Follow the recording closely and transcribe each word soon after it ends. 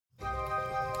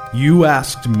You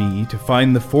asked me to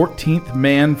find the 14th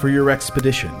man for your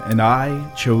expedition, and I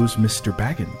chose Mr.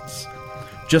 Baggins.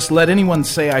 Just let anyone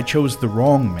say I chose the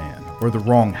wrong man or the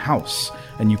wrong house,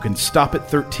 and you can stop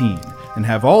at 13 and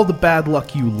have all the bad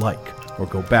luck you like, or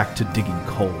go back to digging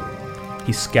coal.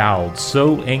 He scowled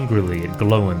so angrily at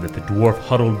Glowin that the dwarf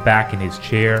huddled back in his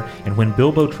chair, and when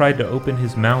Bilbo tried to open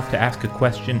his mouth to ask a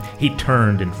question, he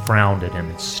turned and frowned at him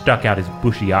and stuck out his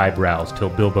bushy eyebrows till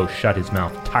Bilbo shut his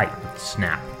mouth tight with a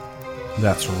snap.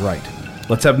 That's right.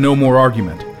 Let's have no more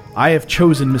argument. I have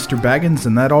chosen Mr. Baggins,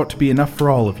 and that ought to be enough for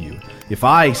all of you. If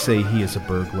I say he is a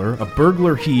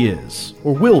burglar he is,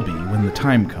 or will be when the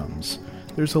time comes.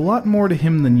 There's a lot more to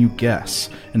him than you guess,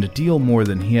 and a deal more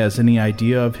than he has any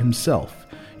idea of himself.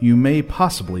 You may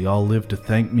possibly all live to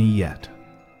thank me yet.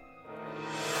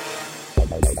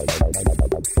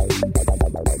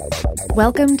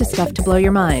 Welcome to Stuff to Blow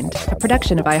Your Mind, a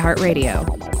production of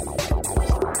iHeartRadio.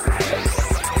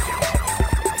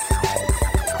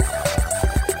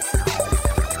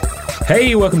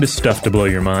 Hey, welcome to Stuff to Blow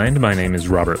Your Mind. My name is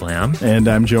Robert Lamb. And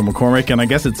I'm Joe McCormick, and I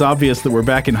guess it's obvious that we're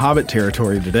back in Hobbit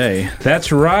territory today.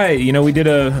 That's right. You know, we did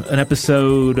an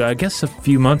episode, I guess a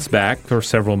few months back, or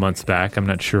several months back, I'm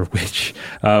not sure which,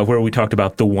 where we talked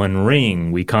about the One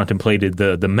Ring. We contemplated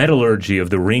the metallurgy of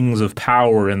the rings of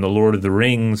power in the Lord of the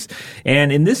Rings.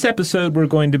 And in this episode, we're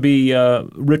going to be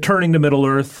returning to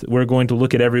Middle-earth. We're going to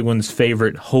look at everyone's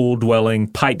favorite hole-dwelling,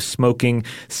 pipe-smoking,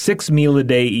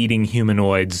 6-meal-a-day eating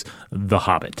humanoids, The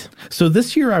Hobbit. So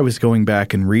this year I was going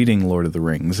back and reading Lord of the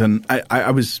Rings, and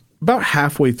I was about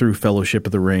halfway through Fellowship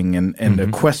of the Ring, and a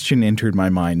question entered my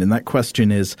mind, and that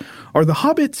question is, are the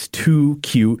hobbits too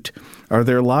cute? Are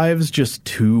their lives just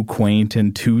too quaint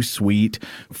and too sweet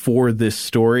for this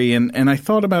story? And I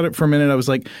thought about it for a minute. I was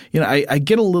like, you know, I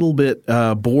get a little bit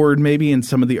bored maybe in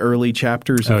some of the early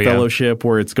chapters of Fellowship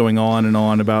where it's going on and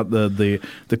on about the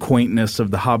quaintness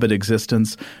of the Hobbit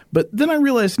existence. But then I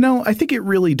realized, no, I think it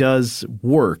really does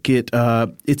work.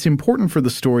 It's important for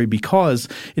the story because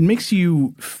it makes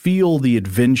you feel the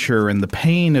adventure and the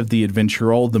pain of the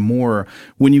adventure all the more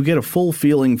when you get a full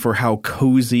feeling for how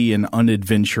cozy and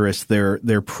unadventurous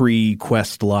their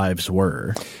pre-quest lives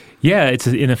were. Yeah, it's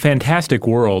in a fantastic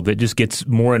world that just gets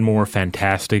more and more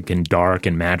fantastic and dark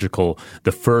and magical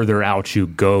the further out you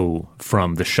go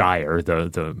from the Shire,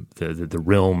 the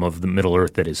realm of the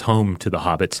Middle-earth that is home to the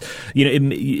hobbits. You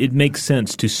know, it makes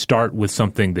sense to start with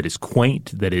something that is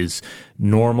quaint, that is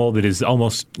normal, that is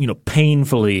almost, you know,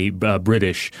 painfully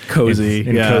British. Cozy.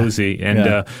 Cozy.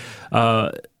 And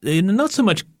not so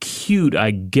much cute, I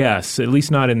guess, at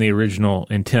least not in the original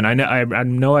intent. I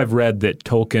know I've read that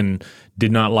Tolkien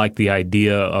did not like the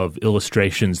idea of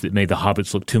illustrations that made the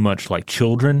hobbits look too much like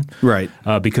children. Right.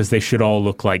 Because they should all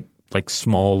look like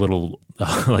small little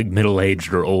like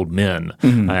middle-aged or old men,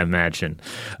 I imagine.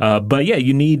 But yeah,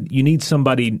 you need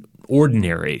somebody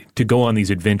ordinary to go on these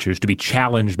adventures, to be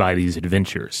challenged by these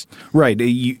adventures. Right.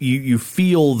 You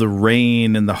feel the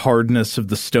rain and the hardness of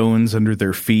the stones under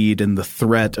their feet and the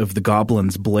threat of the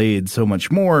goblin's blade so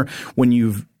much more when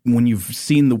you've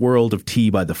seen the world of Tea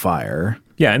by the Fire.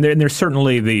 Yeah, and there's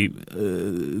certainly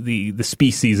the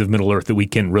species of Middle-earth that we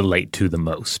can relate to the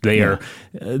most. They're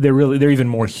even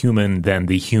more human than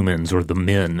the humans or the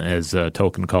men, as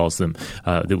Tolkien calls them,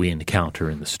 that we encounter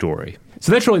in the story.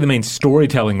 So that's really the main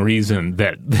storytelling reason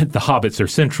that the hobbits are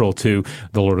central to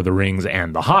The Lord of the Rings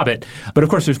and The Hobbit. But of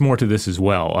course, there's more to this as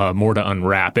well, more to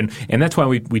unwrap. And that's why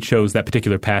we chose that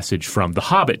particular passage from The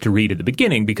Hobbit to read at the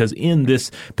beginning, because in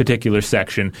this particular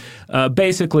section,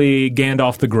 basically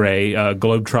Gandalf the Grey,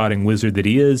 globe-trotting wizard that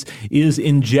he is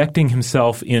injecting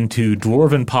himself into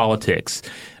dwarven politics,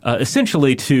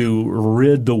 essentially to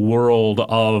rid the world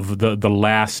of the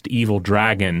last evil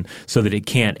dragon so that it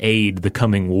can't aid the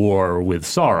coming war with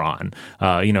Sauron.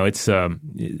 It's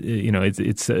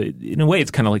in a way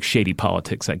it's kind of like shady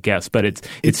politics, I guess, but it's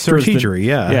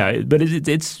strategery, but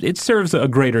it serves a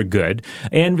greater good.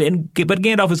 But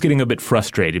Gandalf is getting a bit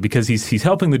frustrated because he's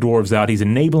helping the dwarves out. He's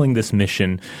enabling this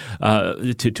mission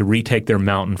to retake their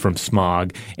mountain from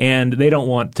Smaug, and they don't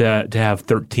want to have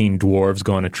 13 dwarves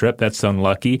go on a trip. That's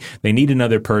unlucky. They need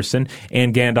another person,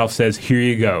 and Gandalf says, here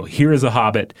you go. Here is a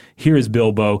hobbit. Here is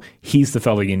Bilbo. He's the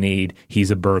fellow you need.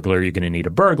 He's a burglar. You're going to need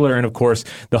a burglar. And, of course,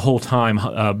 the whole time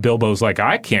Bilbo's like,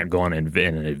 I can't go on an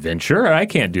adventure. I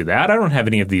can't do that. I don't have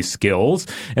any of these skills.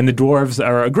 And the dwarves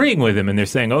are agreeing with him, and they're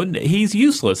saying, oh, he's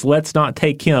useless. Let's not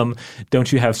take him.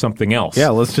 Don't you have something else? Yeah,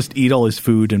 let's just eat all his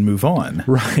food and move on.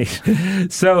 Right.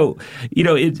 So, you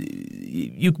know,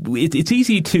 it's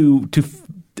easy to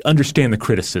understand the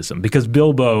criticism, because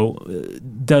Bilbo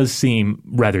does seem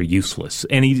rather useless,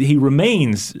 and he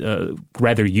remains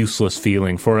rather useless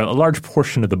feeling for a large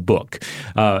portion of the book.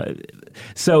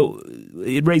 So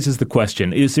it raises the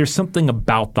question, is there something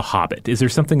about the Hobbit? Is there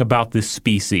something about this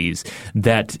species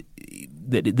that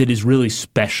is really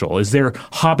special? Is there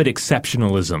Hobbit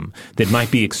exceptionalism that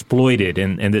might be exploited,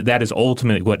 and that is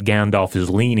ultimately what Gandalf is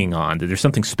leaning on? That there's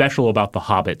something special about the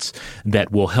Hobbits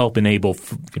that will help enable,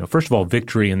 first of all,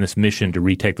 victory in this mission to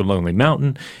retake the Lonely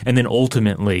Mountain, and then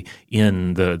ultimately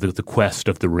in the quest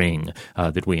of the ring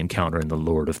that we encounter in the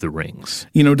Lord of the Rings.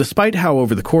 Despite how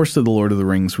over the course of the Lord of the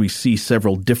Rings we see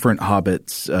several different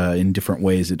hobbits in different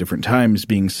ways at different times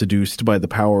being seduced by the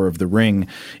power of the ring,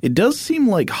 it does seem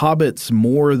like hobbits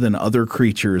more than other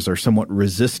creatures are somewhat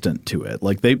resistant to it.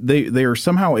 Like they are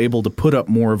somehow able to put up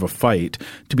more of a fight,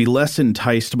 to be less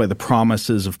enticed by the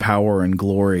promises of power and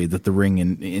glory that the ring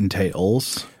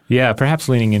entails. Yeah, perhaps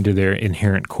leaning into their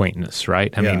inherent quaintness,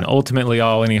 right? I mean, ultimately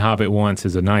all any hobbit wants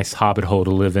is a nice hobbit hole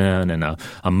to live in, and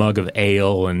a mug of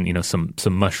ale, and some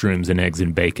mushrooms and eggs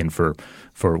and bacon for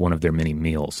one of their many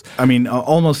meals. I mean,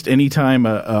 almost any time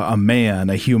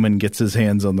a human gets his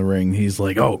hands on the ring, he's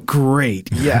like, oh, great,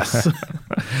 yes.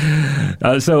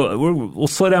 So we'll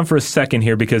slow down for a second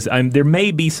here, because there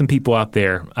may be some people out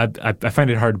there, I find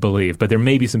it hard to believe, but there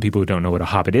may be some people who don't know what a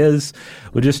hobbit is.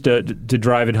 Well, just to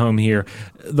drive it home here,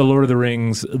 The Lord of the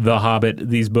Rings, The Hobbit,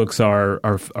 these books are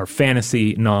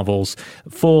fantasy novels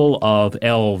full of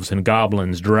elves and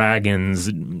goblins, dragons,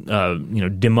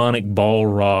 demonic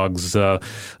balrogs,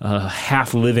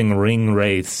 half-living ring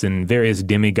wraiths, and various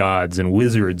demigods and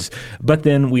wizards. But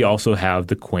then we also have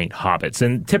the quaint hobbits,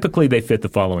 and typically they fit the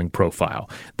following profile.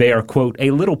 They are, quote,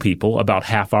 a little people about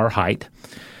half our height.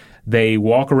 They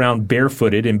walk around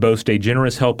barefooted and boast a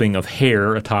generous helping of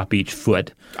hair atop each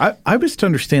foot. I was to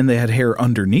understand they had hair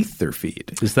underneath their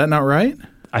feet. Is that not right?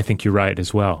 I think you're right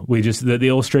as well. We just the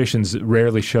illustrations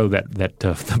rarely show that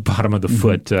the bottom of the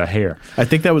foot hair. I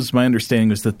think that was my understanding,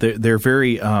 was that they're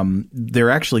very they're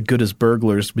actually good as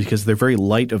burglars because they're very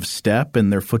light of step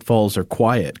and their footfalls are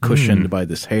quiet, cushioned by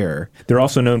this hair. They're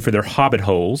also known for their hobbit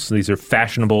holes. These are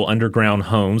fashionable underground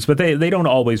homes, but they don't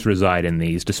always reside in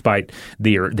these, despite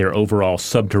their overall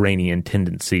subterranean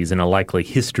tendencies and a likely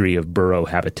history of burrow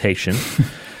habitation.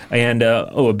 And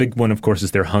a big one, of course,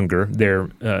 is their hunger, their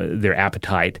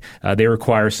appetite. They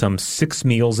require some 6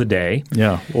 meals a day.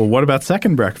 Yeah. Well, what about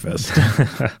second breakfast?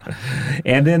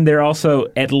 And then they're also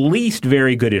at least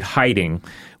very good at hiding,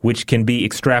 which can be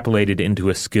extrapolated into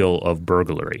a skill of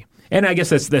burglary. And I guess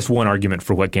that's one argument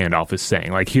for what Gandalf is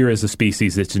saying. Like, here is a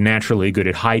species that's naturally good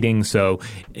at hiding, so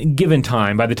given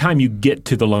time, by the time you get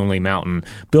to the Lonely Mountain,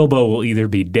 Bilbo will either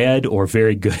be dead or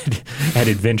very good at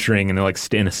adventuring in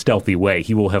a stealthy way.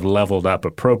 He will have leveled up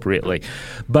appropriately.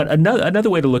 But another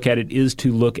way to look at it is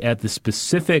to look at the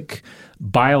specific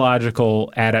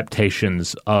biological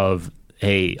adaptations of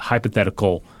a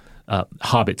hypothetical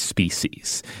hobbit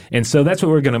species. And so that's what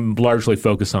we're going to largely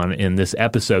focus on in this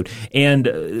episode. And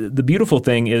the beautiful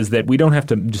thing is that we don't have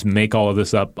to just make all of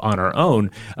this up on our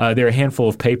own. There are a handful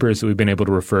of papers that we've been able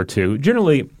to refer to,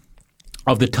 generally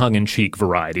of the tongue-in-cheek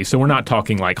variety. So we're not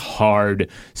talking like hard,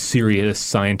 serious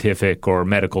scientific or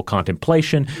medical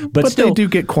contemplation. But still, they do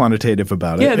get quantitative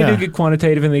about it. Yeah, they do get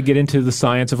quantitative, and they get into the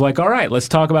science of like, all right, let's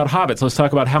talk about hobbits. Let's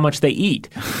talk about how much they eat.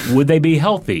 Would they be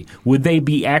healthy? Would they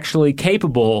be actually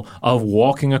capable of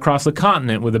walking across the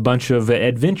continent with a bunch of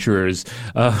adventurers?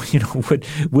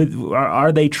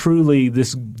 Are they truly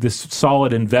this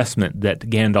solid investment that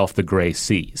Gandalf the Grey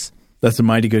sees? That's a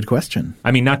mighty good question. I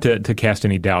mean, not to cast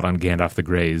any doubt on Gandalf the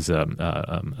Grey's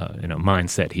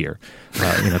mindset here.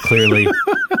 Clearly,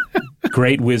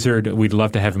 great wizard. We'd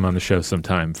love to have him on the show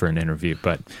sometime for an interview.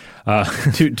 But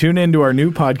tune into our new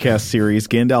podcast series,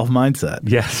 Gandalf Mindset.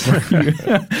 Yes,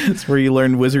 it's where you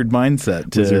learn wizard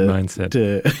mindset.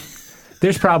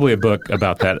 There's probably a book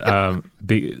about that.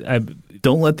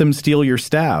 Don't let them steal your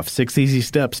staff. 6 easy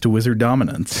steps to wizard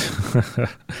dominance.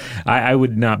 I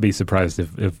would not be surprised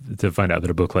if to find out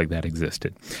that a book like that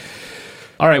existed.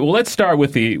 All right, well, let's start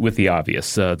with the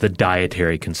obvious, the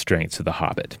dietary constraints of the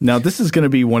Hobbit. Now, this is going to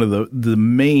be one of the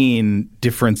main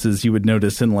differences you would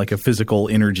notice in like a physical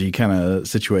energy kind of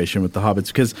situation with the Hobbits,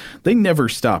 because they never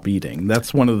stop eating.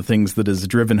 That's one of the things that is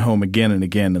driven home again and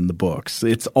again in the books.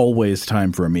 It's always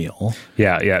time for a meal.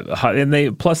 Yeah, and they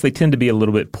tend to be a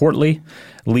little bit portly,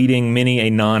 leading many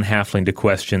a non-halfling to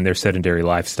question their sedentary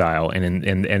lifestyle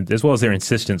and as well as their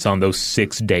insistence on those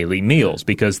 6 daily meals,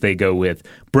 because they go with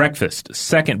breakfast,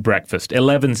 second breakfast,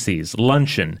 11 C's,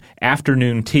 luncheon,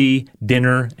 afternoon tea,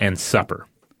 dinner, and supper.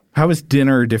 How is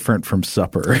dinner different from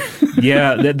supper?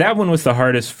 Yeah, that one was the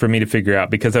hardest for me to figure out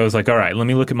because I was like, all right, let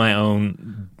me look at my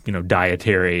own,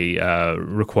 dietary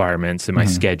requirements and my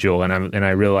schedule, and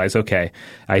I realized, okay,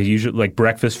 I usually like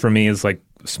breakfast for me is like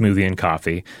smoothie and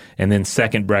coffee, and then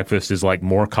second breakfast is like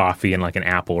more coffee and like an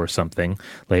apple or something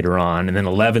later on, and then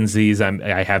 11sies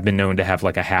I have been known to have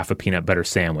like a half a peanut butter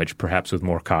sandwich, perhaps with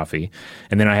more coffee,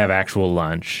 and then I have actual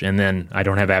lunch, and then I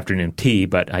don't have afternoon tea,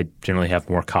 but I generally have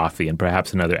more coffee and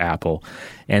perhaps another apple,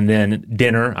 and then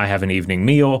dinner I have an evening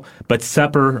meal, but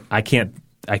supper I can't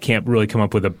really come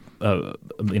up with a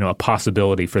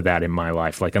possibility for that in my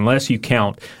life. Like unless you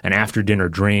count an after dinner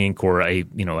drink or a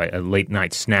late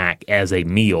night snack as a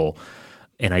meal,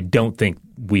 and I don't think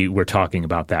we're talking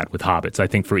about that with hobbits. I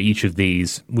think for each of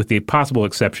these, with the possible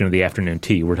exception of the afternoon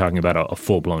tea, we're talking about a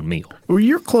full blown meal. Well,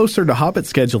 you're closer to hobbit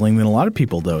scheduling than a lot of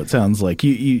people, though. It sounds like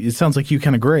you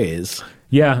kind of graze.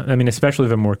 Yeah, I mean, especially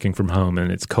if I'm working from home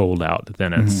and it's cold out,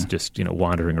 then it's just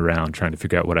wandering around trying to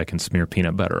figure out what I can smear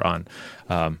peanut butter on.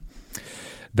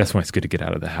 That's why it's good to get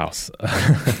out of the house.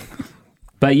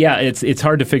 But yeah, it's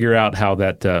hard to figure out how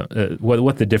that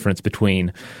what the difference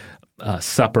between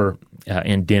supper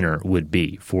and dinner would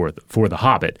be for the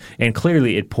Hobbit, and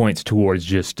clearly it points towards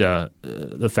just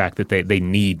the fact that they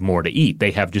need more to eat.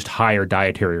 They have just higher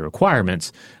dietary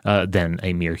requirements than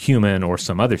a mere human or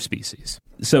some other species.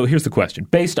 So here's the question.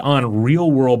 Based on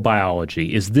real-world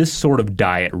biology, is this sort of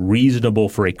diet reasonable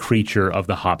for a creature of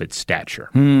the Hobbit stature?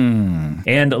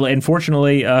 And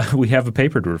unfortunately, we have a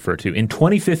paper to refer to. In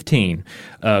 2015,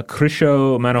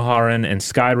 Krisho Manoharan and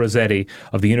Sky Rossetti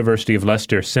of the University of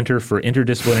Leicester Center for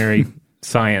Interdisciplinary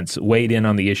Science weighed in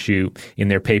on the issue in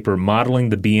their paper Modeling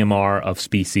the BMR of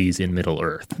Species in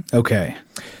Middle-earth. Okay.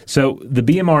 So the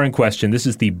BMR in question, this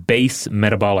is the base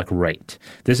metabolic rate.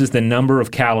 This is the number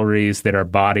of calories that our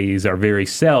bodies, our very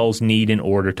cells, need in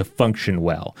order to function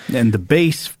well. And the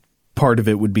base part of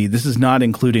it would be this is not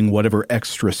including whatever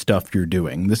extra stuff you're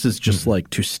doing. This is just like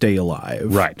to stay alive.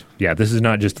 Right. Yeah, this is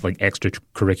not just like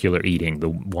extracurricular eating, the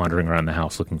wandering around the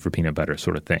house looking for peanut butter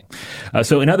sort of thing.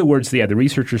 So in other words, the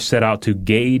researchers set out to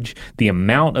gauge the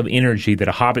amount of energy that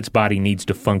a hobbit's body needs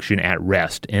to function at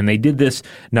rest. And they did this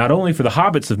not only for the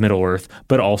hobbits of Middle-earth,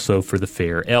 but also for the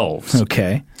fair elves.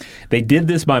 Okay. They did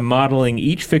this by modeling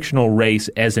each fictional race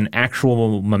as an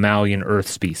actual mammalian Earth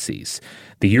species.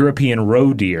 The European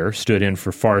roe deer stood in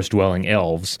for forest-dwelling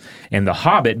elves, and the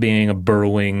hobbit, being a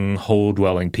burrowing,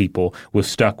 hole-dwelling people, was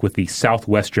stuck with the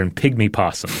southwestern pygmy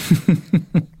possum.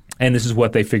 And this is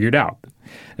what they figured out.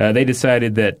 They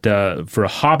decided that for a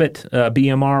hobbit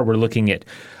BMR, we're looking at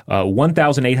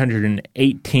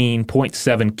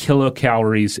 1,818.7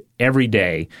 kilocalories every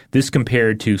day. This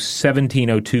compared to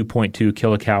 1,702.2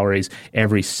 kilocalories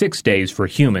every 6 days for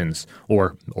humans,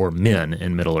 or men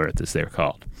in Middle-earth, as they're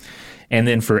called. And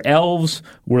then for elves,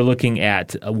 we're looking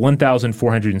at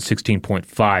 1,416.5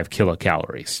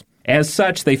 kilocalories. As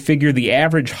such, they figure the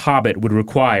average hobbit would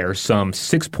require some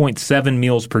 6.7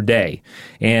 meals per day.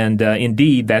 And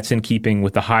indeed, that's in keeping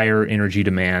with the higher energy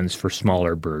demands for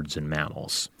smaller birds and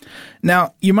mammals.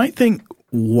 Now, you might think,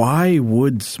 why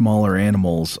would smaller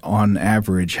animals on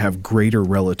average have greater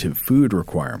relative food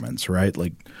requirements, right?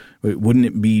 Like, wouldn't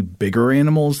it be bigger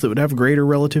animals that would have greater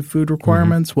relative food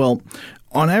requirements? Well,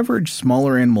 on average,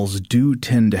 smaller animals do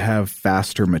tend to have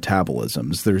faster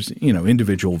metabolisms. There's,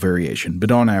 individual variation,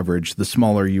 but on average, the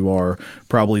smaller you are,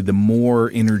 probably the more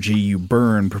energy you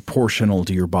burn proportional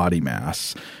to your body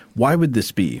mass. Why would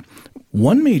this be?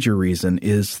 One major reason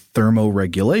is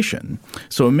thermoregulation.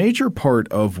 So a major part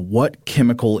of what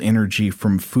chemical energy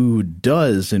from food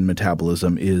does in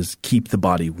metabolism is keep the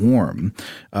body warm.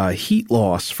 Heat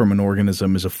loss from an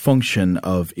organism is a function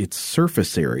of its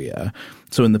surface area.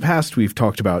 So in the past, we've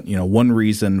talked about, one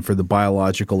reason for the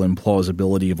biological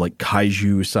implausibility of like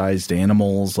kaiju-sized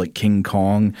animals like King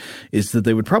Kong is that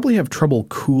they would probably have trouble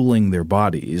cooling their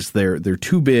bodies. They're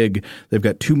too big, they've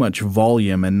got too much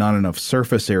volume and not enough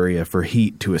surface area for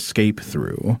heat to escape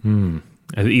through.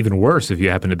 Even worse if you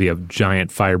happen to be a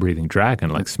giant fire-breathing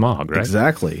dragon like Smaug, right?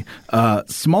 Exactly.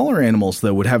 Smaller animals,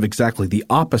 though, would have exactly the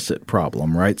opposite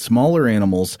problem, right? Smaller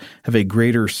animals have a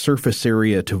greater surface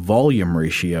area to volume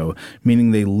ratio,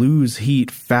 meaning they lose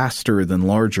heat faster than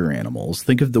larger animals.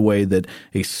 Think of the way that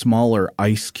a smaller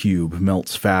ice cube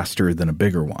melts faster than a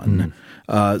bigger one.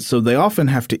 So they often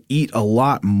have to eat a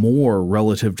lot more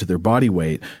relative to their body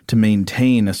weight to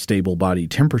maintain a stable body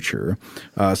temperature.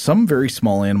 Some very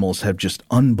small animals have just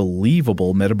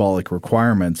unbelievable metabolic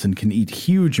requirements and can eat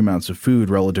huge amounts of food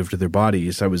relative to their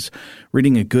bodies. I was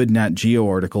reading a good Nat Geo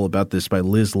article about this by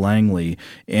Liz Langley,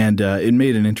 and it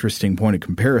made an interesting point of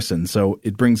comparison. So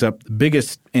it brings up the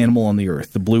biggest animal on the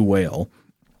earth, the blue whale.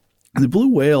 The blue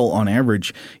whale, on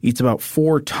average, eats about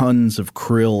 4 tons of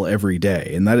krill every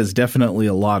day, and that is definitely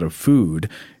a lot of food,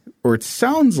 or it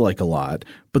sounds like a lot,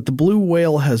 but the blue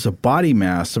whale has a body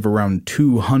mass of around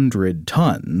 200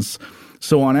 tons.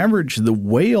 So on average, the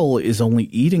whale is only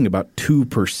eating about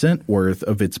 2% worth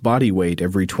of its body weight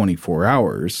every 24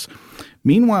 hours.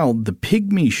 Meanwhile, the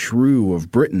pygmy shrew of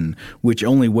Britain, which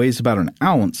only weighs about an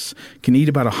ounce, can eat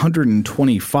about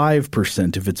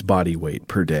 125% of its body weight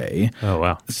per day. Oh,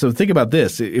 wow. So think about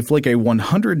this. If like a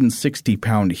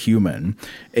 160-pound human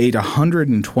ate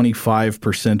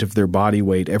 125% of their body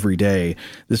weight every day,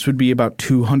 this would be about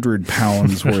 200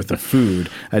 pounds worth of food.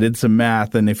 I did some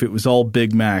math, and if it was all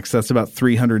Big Macs, that's about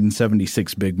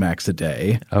 376 Big Macs a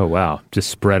day. Oh, wow. Just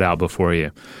spread out before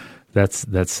you. That's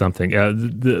something.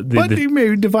 But you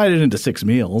maybe divide it into 6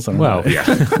 meals. Well, yeah.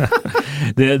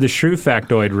 The shrew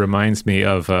factoid reminds me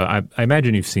of, I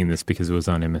imagine you've seen this because it was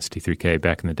on MST3K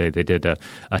back in the day. They did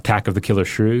Attack of the Killer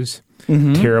Shrews.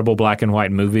 Mm-hmm. Terrible black and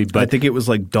white movie. But I think it was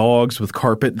like dogs with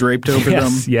carpet draped over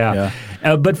them. Yeah.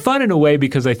 But fun in a way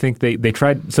because I think they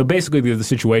tried. So basically the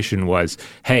situation was,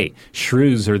 hey,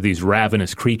 shrews are these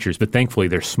ravenous creatures, but thankfully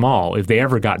they're small. If they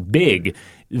ever got big,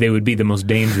 they would be the most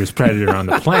dangerous predator on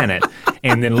the planet.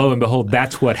 And then lo and behold,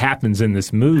 that's what happens in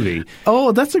this movie.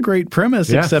 Oh, that's a great premise,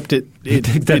 except it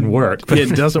doesn't work.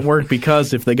 It doesn't work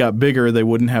because if they got bigger, they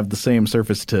wouldn't have the same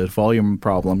surface to volume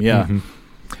problem. Yeah. Mm-hmm.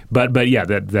 But yeah,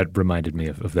 that reminded me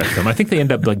of that film. I think they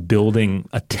end up like building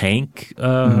a tank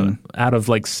out of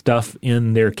like stuff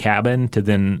in their cabin to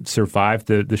then survive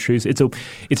the shrews. It's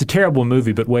a terrible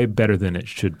movie, but way better than it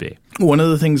should be. One of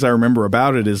the things I remember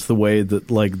about it is the way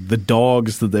that like the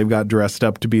dogs that they've got dressed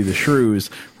up to be the shrews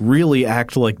really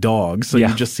act like dogs. So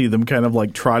you just see them kind of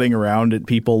like trotting around at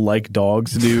people like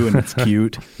dogs do, and it's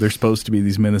cute. They're supposed to be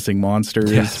these menacing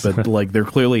monsters, but like they're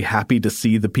clearly happy to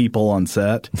see the people on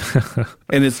set.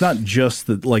 And it's not just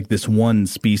that like this one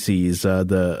species,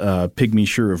 the pygmy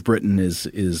shrew of Britain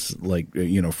is like,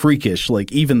 freakish.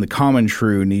 Like even the common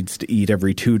shrew needs to eat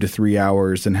every 2 to 3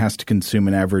 hours and has to consume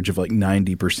an average of like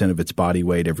 90% of its body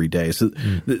weight every day. So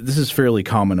this is fairly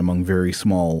common among very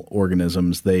small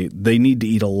organisms. They need to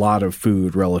eat a lot of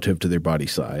food relative to their body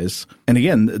size. And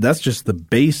again, that's just the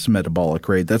base metabolic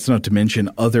rate. That's not to mention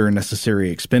other necessary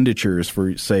expenditures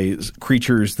for, say,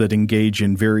 creatures that engage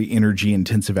in very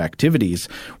energy-intensive activities.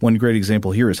 One great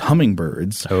example here is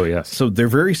hummingbirds. Oh, yes. So they're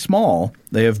very small.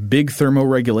 They have big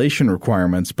thermoregulation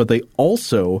requirements, but they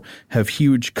also have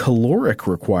huge caloric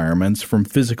requirements from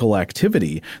physical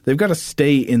activity. They've got to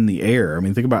stay in the air. I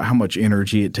mean, think about how much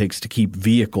energy it takes to keep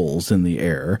vehicles in the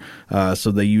air.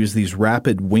 So they use these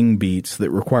rapid wing beats that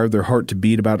require their heart to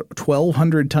beat about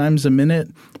 1,200 times a minute,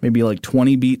 maybe like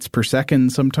 20 beats per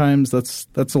second sometimes. That's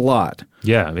a lot.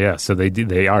 Yeah. So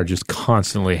they are just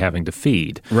constantly having to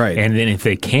feed. Right. And then if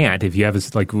they can't, if you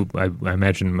have like I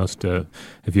imagine most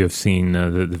if you have seen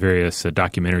the various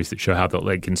documentaries that show how they'll,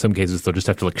 like in some cases they'll just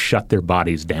have to like shut their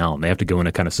bodies down. They have to go in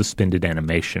a kind of suspended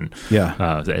animation.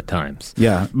 At times.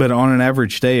 Yeah, but on an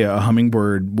average day, a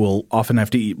hummingbird will often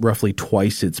have to eat roughly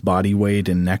twice its body weight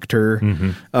in nectar.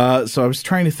 Mm-hmm. So I was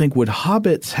trying to think, would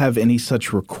hobbits have any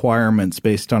such requirements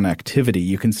based on activity?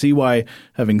 You can see why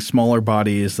having smaller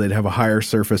bodies, they'd have a higher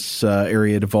surface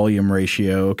area to volume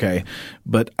ratio. Okay.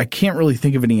 But I can't really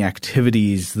think of any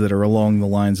activities that are along the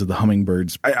lines of the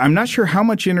hummingbirds. I'm not sure how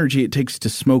much energy it takes to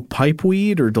smoke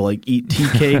pipeweed or to like eat tea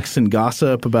cakes and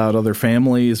gossip about other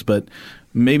families, but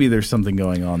maybe there's something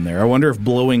going on there. I wonder if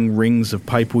blowing rings of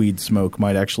pipeweed smoke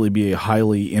might actually be a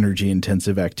highly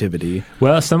energy-intensive activity.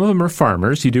 Well, some of them are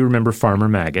farmers. You do remember Farmer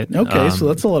Maggot. Okay, so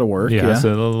that's a lot of work. Yeah,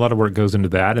 so a lot of work goes into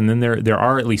that. And then there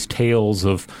are at least tales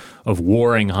of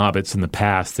warring hobbits in the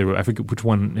past. I forget which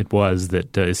one it was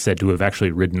that is said to have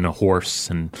actually ridden a horse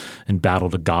and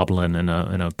battled a goblin in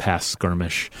a past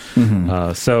skirmish.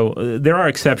 Mm-hmm. So there are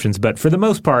exceptions, but for the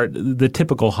most part, the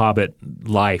typical hobbit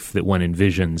life that one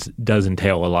envisions does entail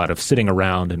a lot of sitting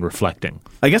around and reflecting.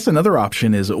 I guess another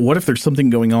option is, what if there's something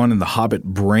going on in the hobbit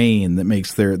brain that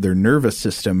makes their nervous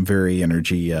system very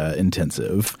energy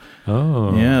intensive?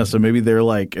 Oh. Yeah, so maybe they're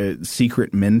like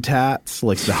secret mentats,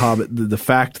 like the hobbit. The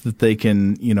fact that they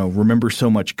can, remember so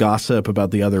much gossip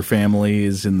about the other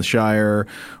families in the Shire,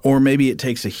 or maybe it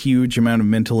takes a huge amount of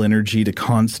mental energy to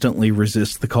constantly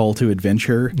resist the call to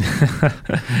adventure.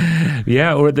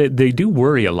 Yeah, or they do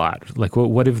worry a lot. Like,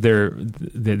 what if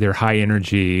their high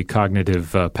energy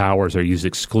cognitive powers are used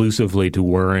exclusively to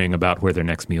worrying about where their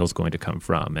next meal is going to come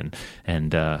from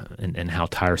and how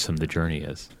tiresome the journey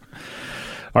is?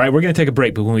 All right, we're going to take a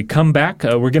break, but when we come back,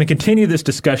 we're going to continue this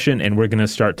discussion, and we're going to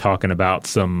start talking about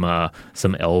some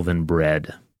elven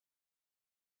bread.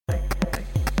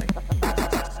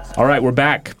 All right, we're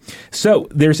back. So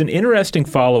there's an interesting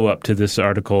follow-up to this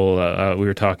article we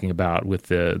were talking about with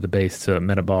the base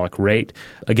metabolic rate.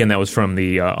 Again, that was from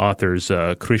the authors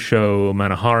Krisho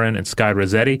Manoharan and Sky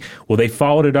Rossetti. Well, they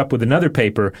followed it up with another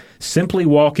paper, Simply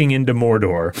Walking into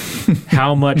Mordor,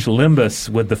 How Much Limbus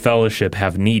Would the Fellowship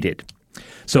Have Needed?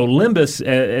 So limbus,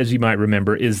 as you might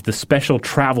remember, is the special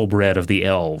travel bread of the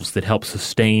elves that helps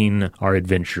sustain our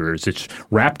adventurers. It's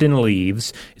wrapped in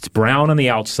leaves, it's brown on the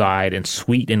outside and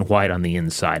sweet and white on the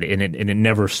inside, and it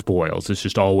never spoils. It's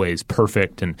just always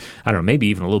perfect and, I don't know, maybe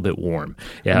even a little bit warm.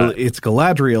 Yeah. Well, it's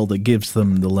Galadriel that gives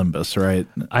them the limbus, right?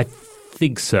 I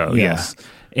think so, yes.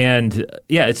 And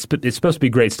it's supposed to be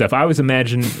great stuff. I always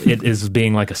imagine it as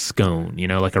being like a scone,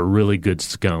 like a really good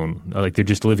scone. Like they're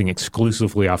just living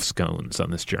exclusively off scones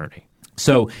on this journey.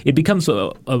 So it becomes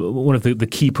one of the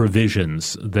key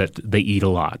provisions that they eat a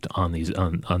lot on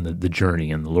the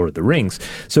journey in the Lord of the Rings.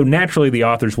 So naturally, the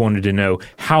authors wanted to know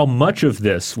how much of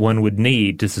this one would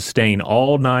need to sustain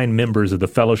all 9 members of the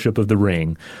Fellowship of the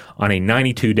Ring on a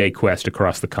 92-day quest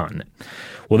across the continent.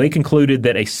 Well, they concluded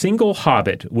that a single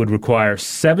hobbit would require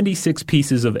 76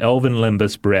 pieces of elven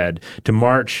limbus bread to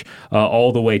march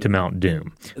all the way to Mount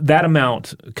Doom. That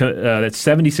amount, that's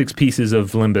 76 pieces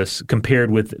of limbus,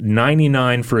 compared with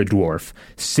 99 for a dwarf,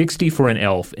 60 for an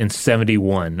elf, and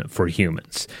 71 for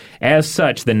humans. As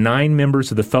such, the 9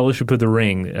 members of the Fellowship of the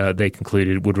Ring, they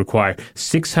concluded, would require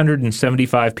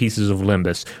 675 pieces of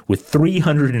limbus, with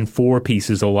 304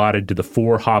 pieces allotted to the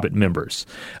 4 hobbit members.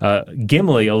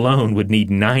 Gimli alone would need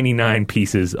 99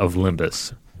 pieces of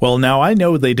limbus. Well, now I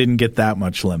know they didn't get that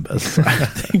much limbus. I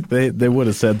think they would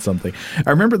have said something. I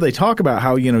remember they talk about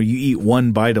how, you eat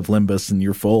one bite of limbus and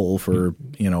you're full for,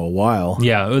 a while.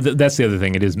 Yeah, that's the other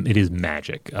thing. It is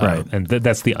magic. Right. And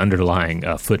that's the underlying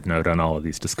footnote on all of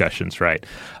these discussions, right?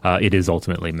 It is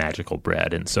ultimately magical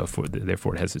bread, and so forth.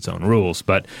 Therefore, it has its own rules.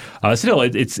 But still,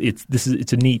 it's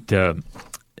a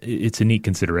neat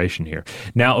consideration here.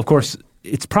 Now, of course,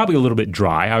 it's probably a little bit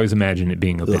dry. I always imagine it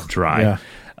being a bit dry. Yeah.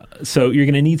 So you're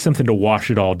going to need something to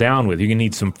wash it all down with. You're going to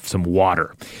need some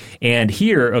water. And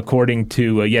here, according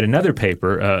to yet another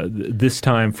paper, this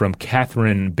time from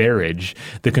Catherine Berridge,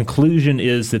 the conclusion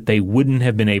is that they wouldn't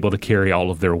have been able to carry all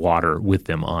of their water with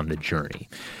them on the journey.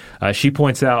 She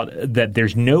points out that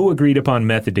there's no agreed-upon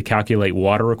method to calculate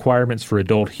water requirements for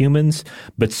adult humans,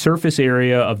 but surface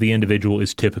area of the individual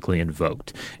is typically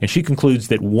invoked. And she concludes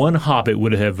that one hobbit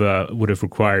would have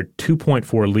required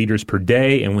 2.4 liters per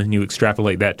day, and when you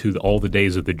extrapolate that to all the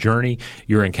days of the journey,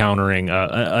 you're encountering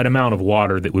an amount of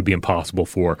water that would be impossible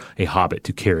for a hobbit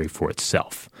to carry for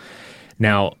itself.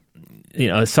 Now,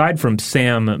 aside from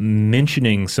Sam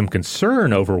mentioning some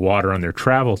concern over water on their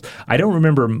travels, I don't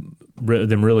remember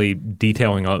them really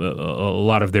detailing a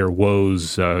lot of their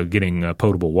woes getting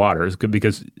potable water,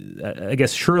 because I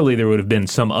guess surely there would have been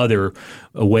some other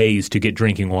ways to get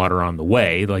drinking water on the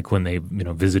way, like when they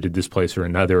visited this place or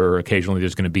another, or occasionally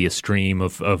there's going to be a stream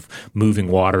of moving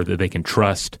water that they can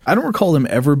trust. I don't recall them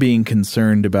ever being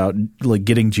concerned about like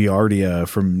getting giardia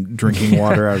from drinking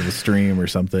water out of the stream or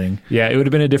something. Yeah, it would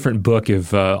have been a different book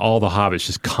if all the hobbits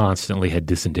just constantly had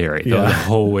dysentery the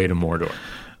whole way to Mordor.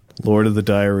 Lord of the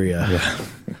Diarrhea. Yeah.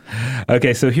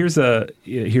 Okay, so here's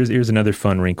another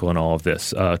fun wrinkle in all of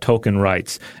this. Tolkien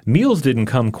writes, meals didn't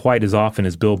come quite as often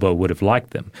as Bilbo would have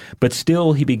liked them, but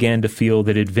still he began to feel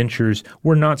that adventures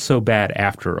were not so bad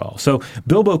after all. So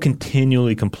Bilbo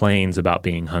continually complains about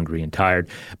being hungry and tired,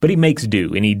 but he makes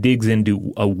do, and he digs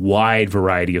into a wide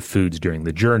variety of foods during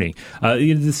the journey.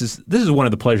 This is one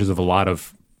of the pleasures of a lot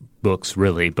of books,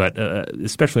 really, but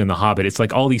especially in The Hobbit, it's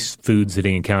like all these foods that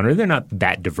he encounters, they're not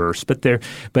that diverse, but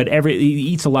he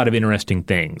eats a lot of interesting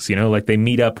things, like they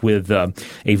meet up with a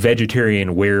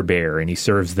vegetarian werebear and he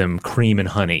serves them cream and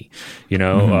honey,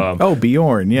 Mm-hmm.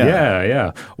 Bjorn, yeah.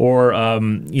 Yeah.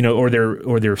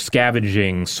 Or they're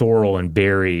scavenging sorrel and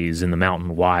berries in the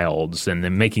mountain wilds and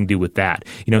then making do with that.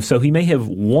 So he may have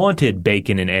wanted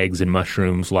bacon and eggs and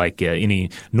mushrooms like any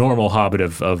normal Hobbit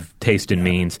of taste and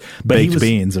means, but baked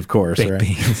beans, of course, baked right?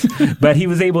 beans. But he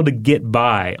was able to get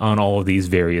by on all of these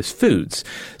various foods.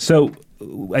 So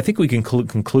I think we can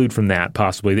conclude from that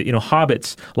possibly that,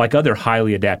 hobbits, like other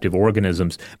highly adaptive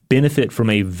organisms, benefit from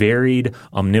a varied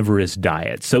omnivorous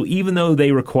diet. So even though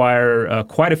they require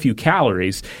quite a few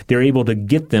calories, they're able to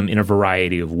get them in a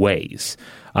variety of ways.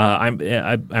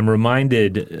 I'm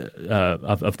reminded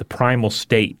of the primal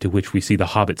state to which we see the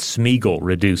hobbit Smeagol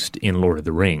reduced in Lord of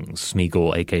the Rings.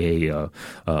 Smeagol, a.k.a.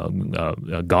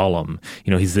 Gollum.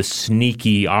 He's this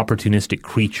sneaky, opportunistic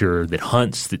creature that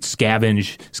hunts, that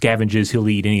scavenges. He'll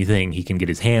eat anything he can get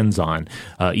his hands on,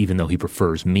 even though he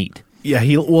prefers meat. Yeah,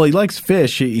 he likes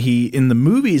fish. He in the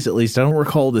movies, at least, I don't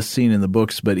recall this scene in the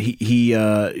books, but he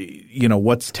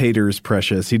what's taters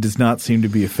precious? He does not seem to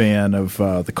be a fan of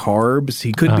the carbs.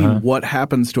 He could be what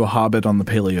happens to a hobbit on the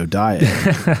paleo diet.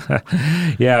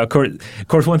 Yeah, of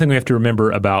course. One thing we have to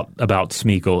remember about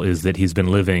Smeagol is that he's been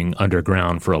living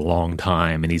underground for a long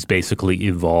time, and he's basically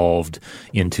evolved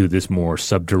into this more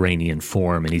subterranean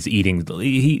form. And he's eating.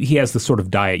 He has the sort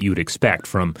of diet you would expect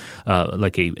from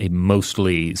like a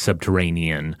mostly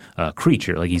subterranean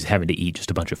creature. Like he's having to eat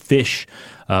just a bunch of fish,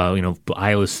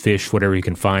 eyeless fish, whatever he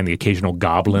can find, the occasional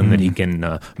goblin that he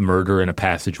can murder in a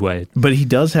passageway. But he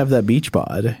does have that beach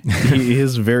bod. He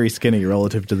is very skinny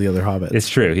relative to the other hobbits. It's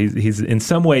true. He's in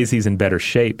some ways he's in better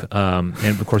shape.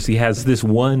 And of course he has this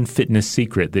one fitness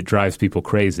secret that drives people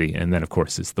crazy. And then of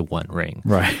course it's the One Ring.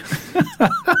 Right.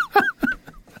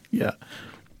 Yeah.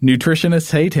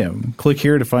 Nutritionists hate him. Click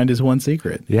here to find his one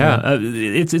secret. Yeah,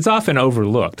 it's often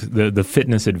overlooked, the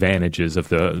fitness advantages of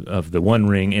the One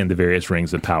Ring and the various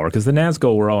rings of power, because the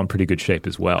Nazgul were all in pretty good shape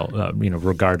as well,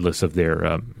 regardless of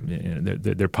their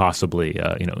possibly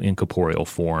incorporeal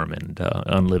form and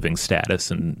unliving status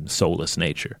and soulless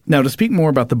nature. Now, to speak more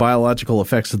about the biological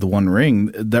effects of the One Ring,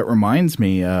 that reminds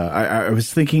me, I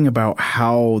was thinking about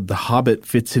how the Hobbit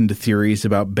fits into theories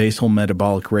about basal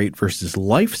metabolic rate versus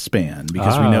lifespan,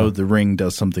 because we know the ring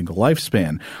does something to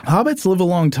lifespan. Hobbits live a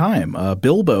long time.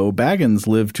 Bilbo Baggins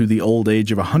lived to the old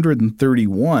age of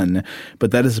 131,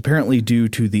 but that is apparently due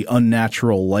to the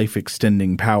unnatural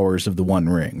life-extending powers of the One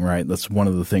Ring, right? That's one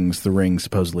of the things the ring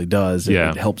supposedly does.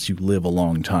 It helps you live a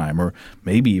long time, or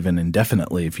maybe even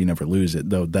indefinitely if you never lose it,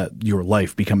 though that your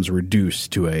life becomes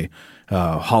reduced to a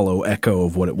hollow echo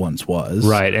of what it once was.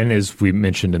 Right, and as we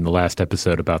mentioned in the last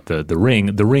episode about the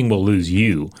ring will lose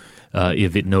you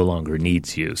if it no longer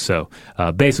needs you. So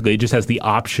basically, it just has the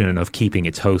option of keeping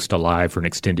its host alive for an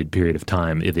extended period of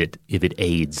time if it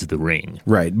aids the ring.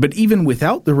 Right. But even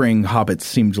without the ring, hobbits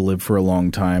seem to live for a long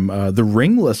time. The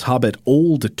ringless hobbit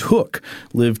Old Took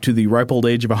lived to the ripe old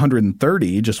age of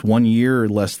 130, just 1 year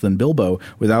less than Bilbo,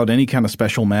 without any kind of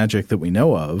special magic that we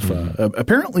know of.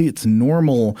 Apparently, it's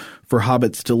normal for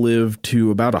hobbits to live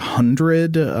to about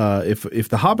 100. If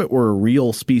the hobbit were a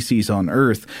real species on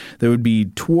Earth, they would be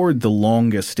toward the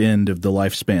longest end of the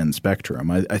lifespan spectrum.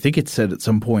 I think it said at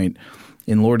some point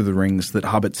in Lord of the Rings that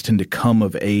hobbits tend to come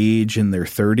of age in their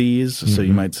 30s. So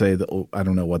you might say that, I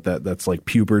don't know what that's like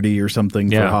puberty or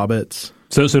something for hobbits.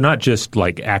 So not just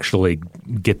like actually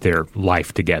get their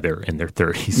life together in their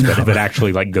 30s, but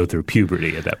actually like go through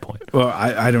puberty at that point. Well,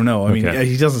 I don't know. I mean,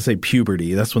 he doesn't say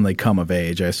puberty. That's when they come of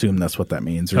age. I assume that's what that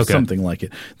means, or something like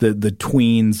it. The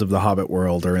tweens of the Hobbit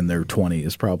world are in their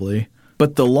 20s probably.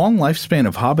 But the long lifespan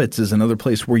of hobbits is another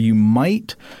place where you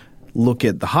might look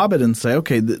at the Hobbit and say,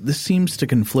 okay, this seems to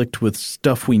conflict with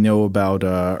stuff we know about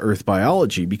Earth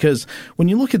biology, because when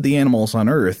you look at the animals on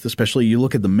Earth, especially you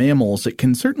look at the mammals, it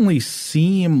can certainly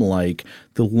seem like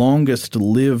the longest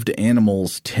lived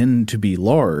animals tend to be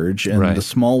large and the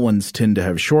small ones tend to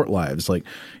have short lives. Like,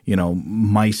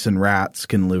 mice and rats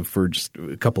can live for just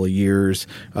a couple of years.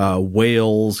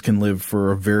 Whales can live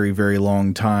for a very, very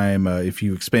long time. If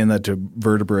you expand that to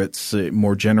vertebrates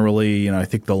more generally, I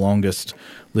think the longest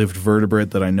lived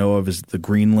vertebrate that I know of is the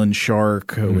Greenland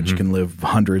shark, which can live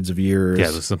hundreds of years.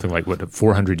 Yeah, there's something like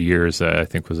 400 years, I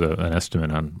think was an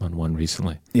estimate on one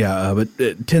recently. Yeah, but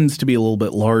it tends to be a little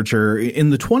bit larger. In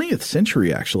the 20th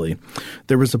century, actually,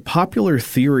 there was a popular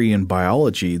theory in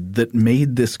biology that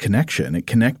made this connection. It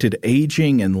connected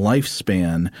aging and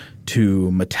lifespan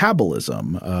to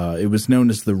metabolism. It was known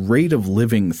as the rate of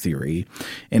living theory.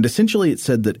 And essentially it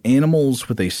said that animals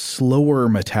with a slower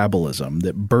metabolism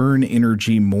that burn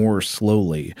energy more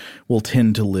slowly will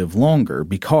tend to live longer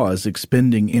because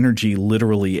expending energy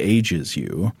literally ages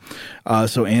you.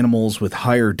 So animals with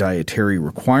higher dietary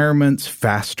requirements,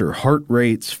 faster heart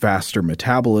rates, faster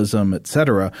metabolism,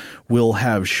 etc., will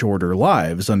have shorter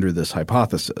lives under this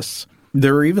hypothesis.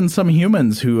 There are even some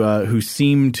humans who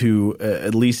seem to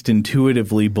at least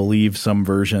intuitively believe some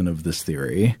version of this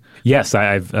theory. Yes,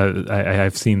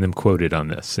 I've seen them quoted on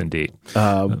this, indeed.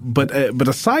 But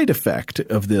a side effect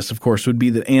of this, of course, would be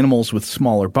that animals with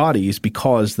smaller bodies,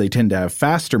 because they tend to have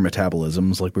faster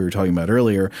metabolisms, like we were talking about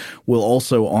earlier, will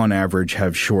also, on average,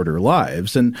 have shorter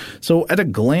lives. And so at a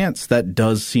glance, that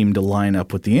does seem to line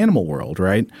up with the animal world,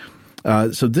 right?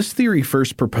 So this theory,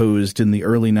 first proposed in the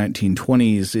early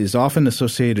 1920s, is often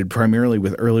associated primarily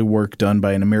with early work done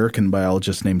by an American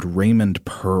biologist named Raymond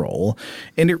Pearl.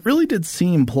 And it really did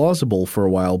seem plausible for a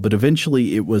while, but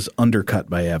eventually it was undercut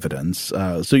by evidence.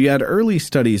 So you had early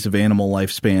studies of animal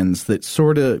lifespans that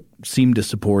sort of seemed to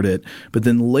support it. But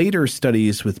then later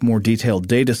studies with more detailed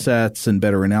data sets and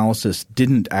better analysis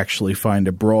didn't actually find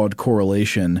a broad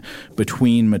correlation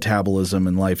between metabolism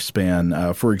and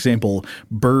lifespan. For example,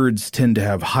 birds tend to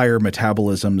have higher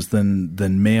metabolisms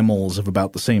than mammals of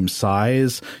about the same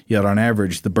size, yet on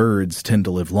average the birds tend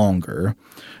to live longer.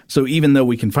 So even though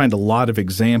we can find a lot of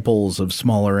examples of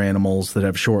smaller animals that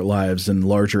have short lives and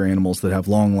larger animals that have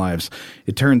long lives,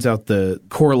 it turns out the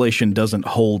correlation doesn't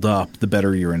hold up the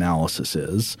better your analysis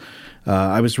is.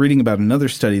 I was reading about another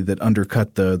study that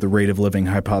undercut the rate of living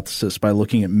hypothesis by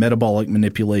looking at metabolic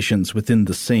manipulations within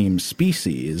the same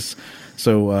species.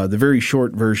 So the very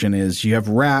short version is you have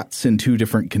rats in two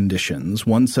different conditions.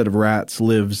 One set of rats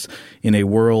lives in a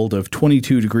world of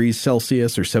 22 degrees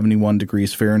Celsius or 71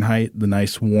 degrees Fahrenheit, the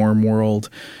nice warm world.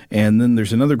 And then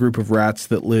there's another group of rats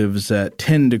that lives at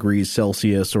 10 degrees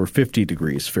Celsius or 50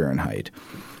 degrees Fahrenheit.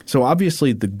 So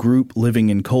obviously the group living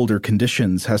in colder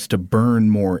conditions has to burn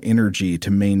more energy to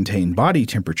maintain body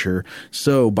temperature.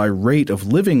 So by rate of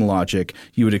living logic,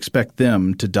 you would expect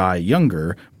them to die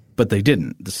younger. But they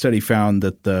didn't. The study found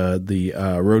that the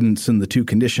rodents in the two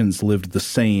conditions lived the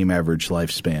same average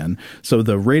lifespan. So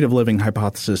the rate of living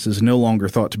hypothesis is no longer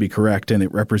thought to be correct, and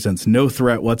it represents no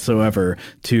threat whatsoever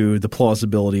to the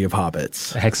plausibility of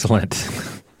hobbits. Excellent.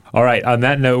 All right. On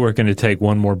that note, we're going to take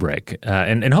one more break.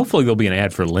 And hopefully there'll be an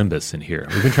ad for Limbus in here.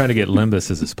 We've been trying to get Limbus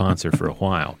as a sponsor for a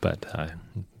while, but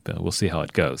we'll see how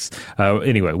it goes.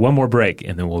 Anyway, one more break,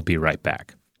 and then we'll be right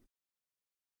back.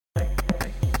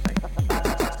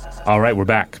 All right, we're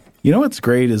back. You know what's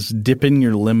great is dipping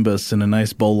your Limbus in a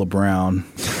nice bowl of brown.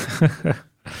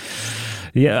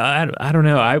 Yeah, I don't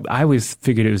know. I always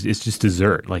figured it's just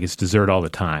dessert. Like it's dessert all the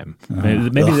time.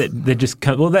 Maybe that just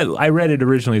come. Well, I read it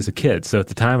originally as a kid, so at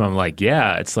the time I'm like,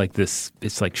 yeah, it's like this.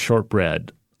 It's like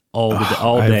shortbread all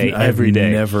day, every day.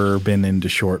 I've never been into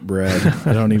shortbread.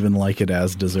 I don't even like it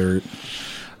as dessert.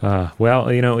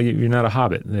 Well, you know, you're not a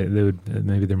hobbit. They would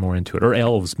maybe they're more into it, or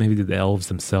elves. Maybe the elves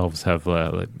themselves have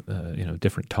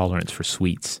different tolerance for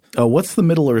sweets. Oh, what's the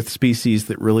Middle Earth species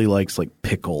that really likes like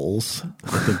pickles?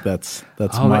 I think that's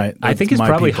I think it's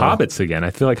probably people. Hobbits again.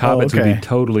 I feel like hobbits would be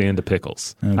totally into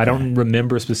pickles. Okay. I don't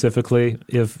remember specifically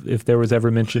if there was ever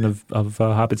mention of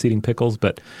hobbits eating pickles,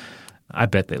 but I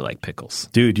bet they like pickles.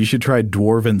 Dude, you should try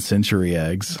dwarven century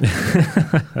eggs.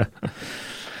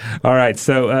 All right,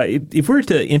 so if we're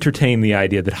to entertain the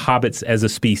idea that hobbits as a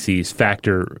species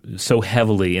factor so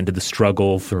heavily into the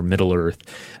struggle for Middle-earth,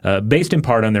 based in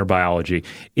part on their biology,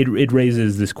 it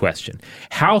raises this question.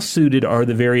 How suited are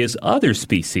the various other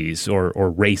species, or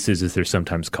races as they're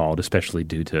sometimes called, especially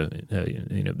due to,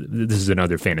 this is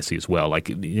another fantasy as well. Like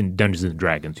in Dungeons &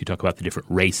 Dragons, you talk about the different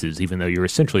races, even though you're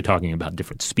essentially talking about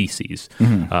different species.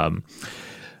 Mm-hmm.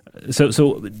 So,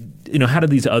 how do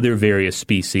these other various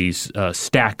species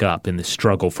stack up in the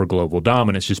struggle for global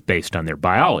dominance just based on their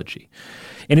biology?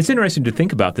 And it's interesting to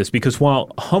think about this because while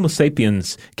Homo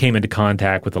sapiens came into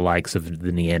contact with the likes of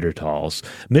the Neanderthals,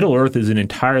 Middle-earth is an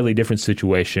entirely different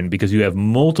situation because you have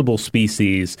multiple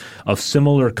species of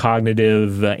similar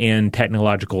cognitive and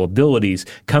technological abilities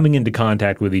coming into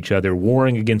contact with each other,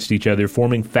 warring against each other,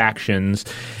 forming factions.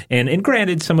 And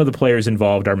granted, some of the players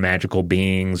involved are magical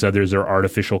beings, others are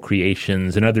artificial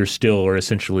creations, and others still are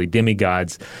essentially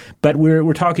demigods. But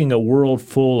we're talking a world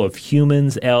full of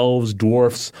humans, elves,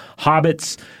 dwarfs,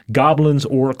 hobbits, goblins,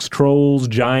 orcs, trolls,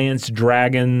 giants,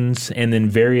 dragons, and then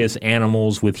various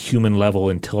animals with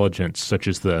human-level intelligence, such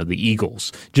as the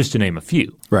eagles, just to name a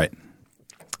few. Right.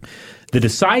 The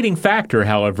deciding factor,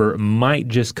 however, might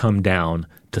just come down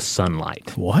to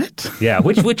sunlight. What? Yeah,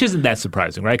 which isn't that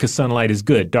surprising, right? Because sunlight is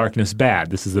good, darkness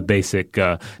bad. This is the basic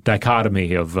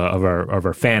dichotomy of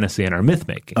our fantasy and our myth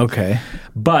making. Okay,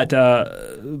 but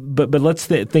let's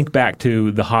think back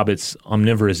to the Hobbit's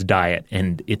omnivorous diet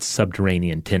and its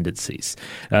subterranean tendencies,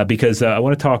 because I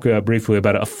want to talk briefly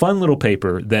about a fun little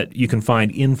paper that you can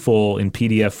find in full in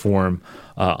PDF form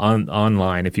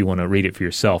online if you want to read it for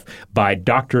yourself, by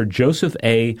Dr. Joseph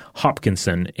A.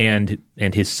 Hopkinson and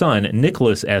his son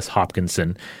Nicholas S.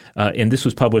 Hopkinson, and this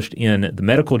was published in the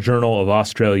Medical Journal of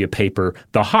Australia paper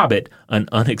 "The Hobbit: An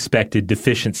Unexpected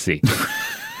Deficiency."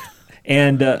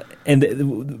 And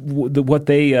what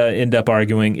they end up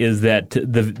arguing is that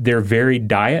their varied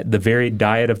diet, the varied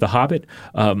diet of the Hobbit,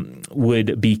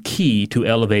 would be key to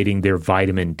elevating their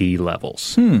vitamin D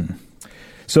levels.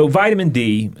 So vitamin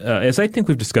D, as I think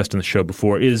we've discussed on the show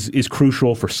before, is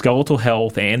crucial for skeletal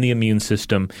health and the immune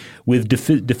system, with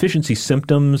deficiency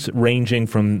symptoms ranging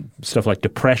from stuff like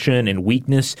depression and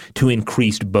weakness to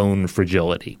increased bone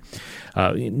fragility.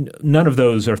 None of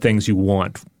those are things you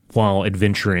want while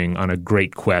adventuring on a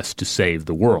great quest to save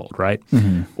the world, right?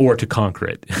 Or to conquer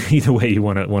it. Either way you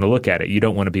want to look at it. You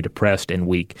don't want to be depressed and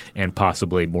weak and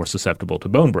possibly more susceptible to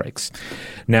bone breaks.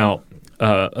 Now,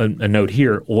 a note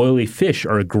here, oily fish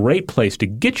are a great place to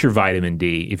get your vitamin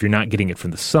D if you're not getting it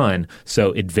from the sun,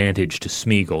 so advantage to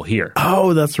Smeagol here.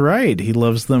 Oh, that's right. He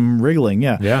loves them wriggling,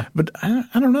 yeah. Yeah. But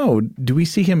I don't know. Do we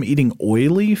see him eating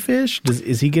oily fish?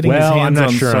 Is he getting his hands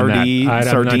on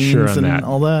sardines and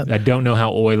all that? I don't know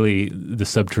how oily the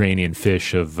subterranean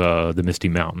fish of the Misty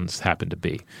Mountains happen to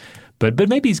be. But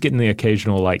maybe he's getting the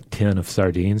occasional, tin of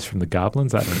sardines from the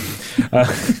goblins. I don't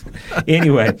know.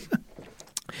 Anyway...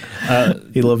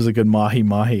 he loves a good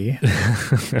mahi-mahi.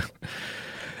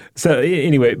 So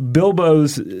anyway,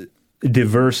 Bilbo's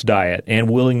diverse diet and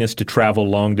willingness to travel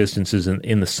long distances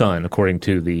in the sun, according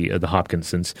to the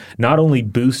Hopkinsons, not only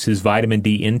boosts his vitamin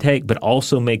D intake, but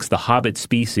also makes the Hobbit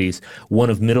species one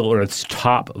of Middle-earth's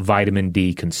top vitamin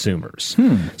D consumers.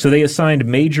 So they assigned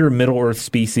major Middle-earth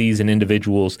species and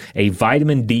individuals a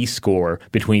vitamin D score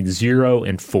between 0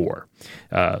 and 4.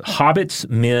 Hobbits,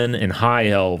 men, and high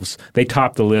elves, they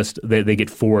top the list. They get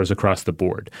 4s across the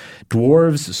board.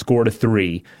 Dwarves scored a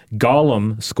 3.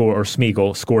 Gollum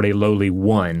Smeagol scored a lowly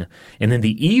 1. And then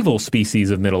the evil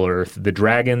species of Middle-earth, the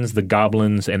dragons, the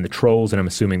goblins, and the trolls, and I'm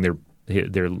assuming they're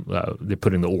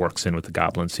putting the orcs in with the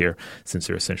goblins here, since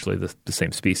they're essentially the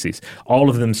same species. All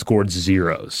of them scored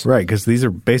 0s. Right, because these are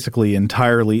basically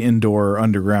entirely indoor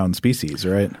underground species,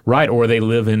 right? Right, or they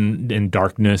live in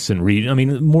darkness and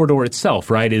Mordor itself,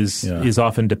 right, is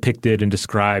often depicted and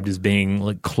described as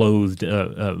being clothed,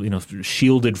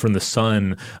 shielded from the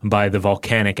sun by the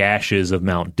volcanic ashes of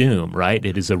Mount Doom, right?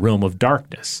 It is a realm of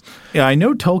darkness. Yeah, I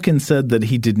know Tolkien said that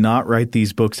he did not write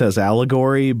these books as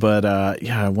allegory, but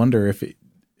I wonder if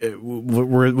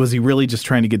was he really just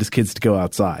trying to get his kids to go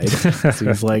outside? So he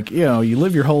was like, you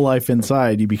live your whole life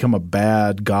inside, you become a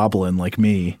bad goblin like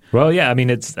me. Well, yeah, I mean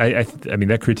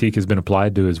that critique has been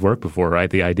applied to his work before, right?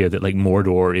 The idea that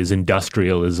Mordor is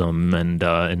industrialism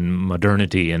and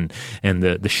modernity, and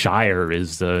the Shire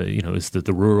is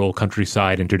the rural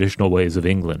countryside and traditional ways of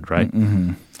England, right?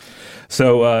 Mm-hmm.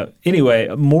 So anyway,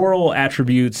 moral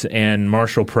attributes and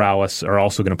martial prowess are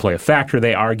also going to play a factor,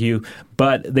 they argue,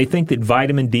 but they think that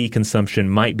vitamin D consumption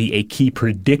might be a key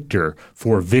predictor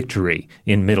for victory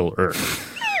in Middle-earth.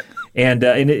 And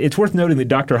it's worth noting that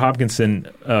Dr. Hopkinson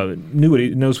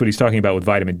knows what he's talking about with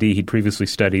vitamin D. He'd previously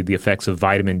studied the effects of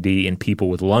vitamin D in people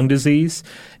with lung disease.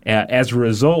 As a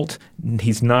result,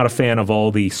 he's not a fan of all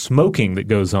the smoking that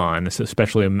goes on,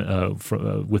 especially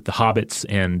with the hobbits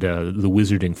and the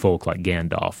wizarding folk like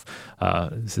Gandalf.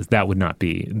 Says that would not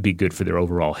be good for their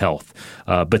overall health.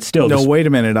 But still, wait a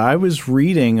minute. I was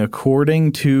reading,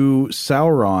 according to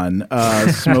Sauron,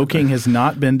 smoking has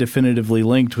not been definitively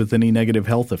linked with any negative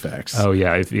health effects. Oh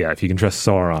yeah, if you can trust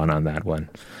Sauron on that one.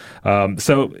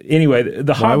 So anyway,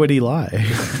 why would he lie?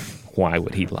 Why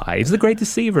would he lie? He's the great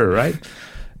deceiver, right?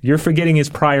 You're forgetting his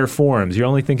prior forms. You're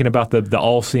only thinking about the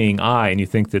all-seeing eye, and you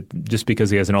think that just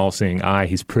because he has an all-seeing eye,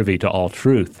 he's privy to all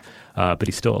truth. But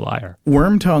he's still a liar.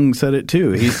 Wormtongue said it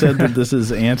too. He said that this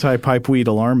is anti-pipeweed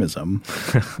alarmism.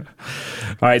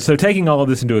 All right, so taking all of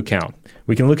this into account,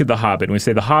 we can look at the Hobbit, and we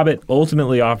say the Hobbit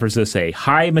ultimately offers us a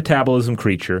high metabolism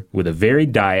creature with a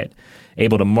varied diet,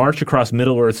 able to march across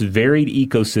Middle-earth's varied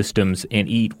ecosystems and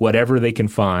eat whatever they can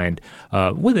find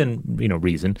within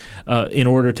reason in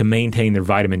order to maintain their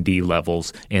vitamin D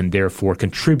levels and therefore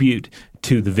contribute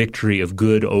to the victory of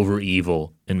good over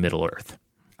evil in Middle-earth.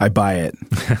 I buy it.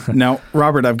 Now,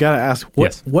 Robert, I've got to ask,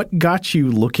 what got you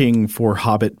looking for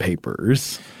Hobbit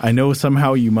papers? I know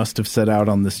somehow you must have set out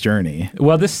on this journey.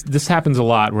 Well, this happens a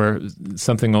lot where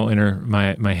something will enter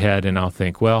my head and I'll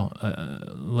think,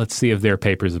 let's see if there are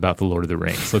papers about the Lord of the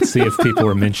Rings. Let's see if people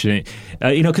are mentioning,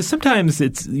 because sometimes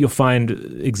you'll find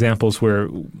examples where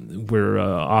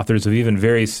authors of even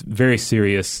very, very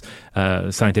serious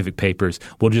scientific papers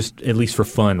will just, at least for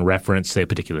fun, reference, say, a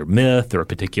particular myth or a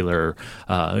particular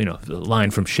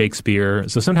line from Shakespeare.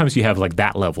 So sometimes you have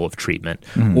that level of treatment,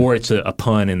 or it's a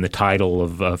pun in the title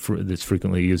of that's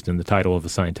frequently used in the title of a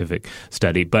scientific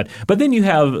study. But then you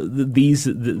have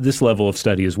this level of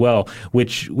study as well,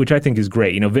 which I think is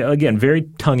great. Again, very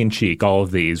tongue in cheek. All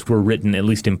of these were written at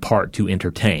least in part to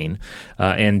entertain,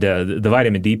 and the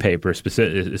vitamin D paper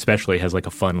especially has a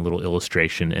fun little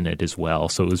illustration in it as well.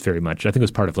 So it was very much. I think it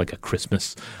was part of a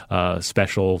Christmas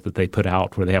special that they put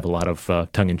out where they have a lot of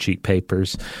tongue in cheek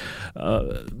papers.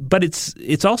 But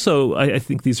it's also, I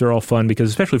think these are all fun because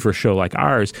especially for a show like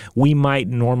ours, we might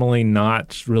normally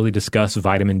not really discuss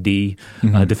vitamin D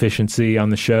deficiency on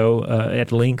the show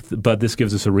at length, but this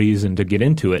gives us a reason to get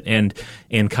into it and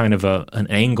kind of an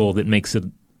angle that makes it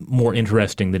more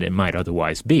interesting than it might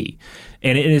otherwise be.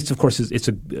 And it's of course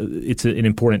it's an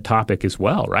important topic as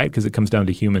well, right? Because it comes down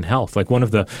to human health. Like one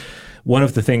of the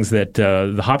things that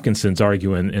the Hopkinsons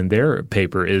argue in their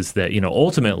paper is that,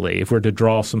 ultimately, if we're to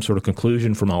draw some sort of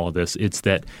conclusion from all of this, it's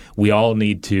that we all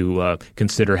need to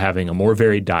consider having a more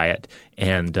varied diet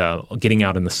and getting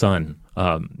out in the sun,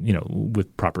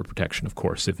 with proper protection, of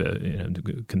course, if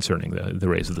concerning the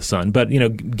rays of the sun. But,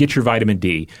 get your vitamin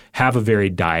D, have a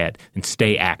varied diet, and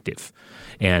stay active.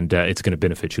 And it's going to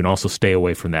benefit you. And also stay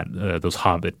away from those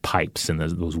Hobbit pipes and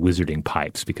those wizarding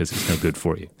pipes, because it's no good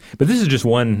for you. But this is just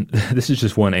one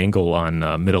angle on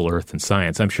Middle Earth and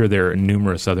science. I'm sure there are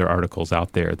numerous other articles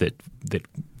out there that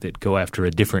go after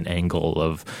a different angle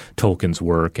of Tolkien's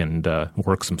work and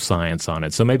work some science on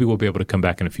it. So maybe we'll be able to come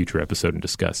back in a future episode and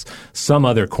discuss some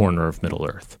other corner of Middle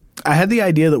Earth. I had the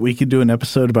idea that we could do an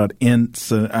episode about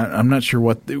ints. I'm not sure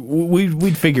what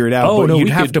we'd figure it out. Oh, but no, you'd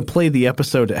have to play the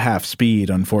episode at half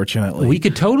speed, unfortunately. We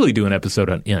could totally do an episode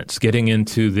on ints, getting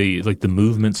into the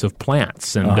movements of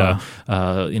plants and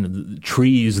the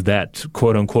trees that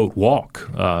quote unquote walk.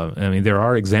 There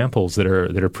are examples that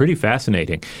are pretty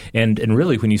fascinating. And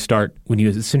really, when you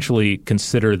essentially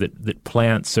consider that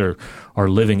plants are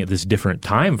living at this different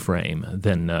time frame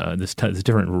than this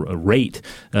different rate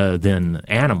than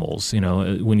animals.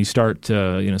 When you start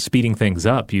speeding things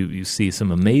up, you see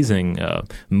some amazing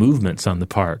movements on the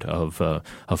part of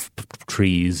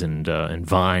trees and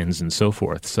vines and so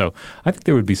forth. So I think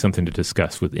there would be something to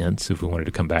discuss with ints if we wanted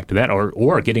to come back to that,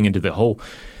 or getting into the whole.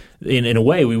 In a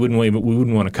way, we wouldn't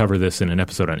want to cover this in an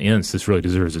episode on ints. This really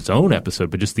deserves its own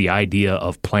episode. But just the idea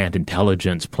of plant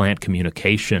intelligence, plant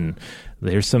communication,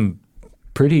 there's some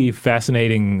pretty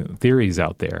fascinating theories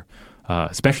out there,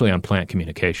 especially on plant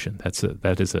communication.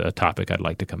 That is a topic I'd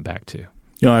like to come back to.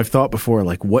 I've thought before,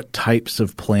 like, what types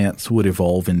of plants would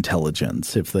evolve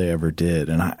intelligence if they ever did?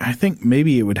 And I think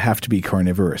maybe it would have to be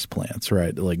carnivorous plants,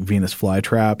 right? Like Venus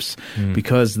flytraps,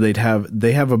 because they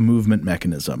have a movement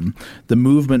mechanism. The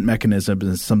movement mechanism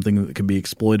is something that can be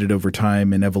exploited over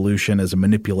time in evolution as a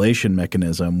manipulation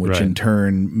mechanism, which in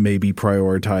turn maybe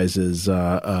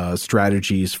prioritizes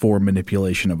strategies for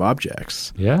manipulation of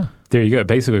objects. Yeah, there you go. It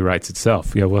basically writes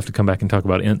itself. Yeah, we'll have to come back and talk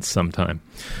about ints sometime.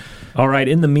 All right.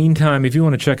 In the meantime, if you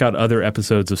want to check out other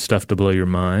episodes of Stuff to Blow Your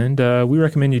Mind, we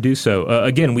recommend you do so.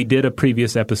 Again, we did a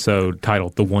previous episode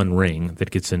titled The One Ring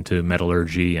that gets into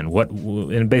metallurgy and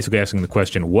basically asking the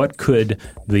question, what could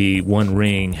the One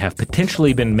Ring have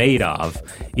potentially been made of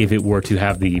if it were to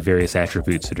have the various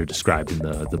attributes that are described in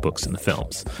the books and the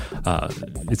films?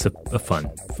 It's a fun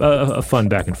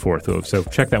back and forth. So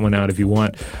check that one out if you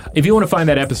want. If you want to find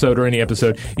that episode or any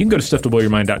episode, you can go to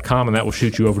stufftoblowyourmind.com, and that will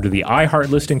shoot you over to the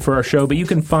iHeart listing for our show. But you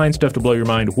can find Stuff to Blow Your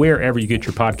Mind wherever you get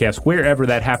your podcasts, wherever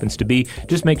that happens to be.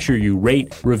 Just make sure you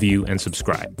rate, review, and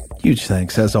subscribe. Huge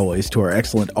thanks, as always, to our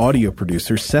excellent audio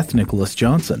producer, Seth Nicholas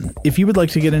Johnson. If you would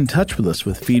like to get in touch with us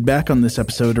with feedback on this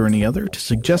episode or any other, to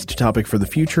suggest a topic for the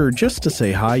future, or just to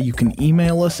say hi, you can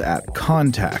email us at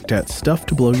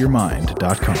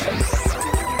contact@stufftoblowyourmind.com.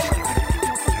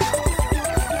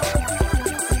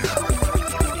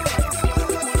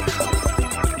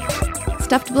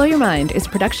 Stuff to Blow Your Mind is a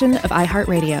production of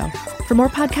iHeartRadio. For more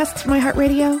podcasts from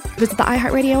iHeartRadio, visit the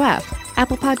iHeartRadio app,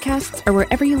 Apple Podcasts, or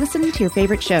wherever you listen to your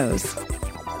favorite shows.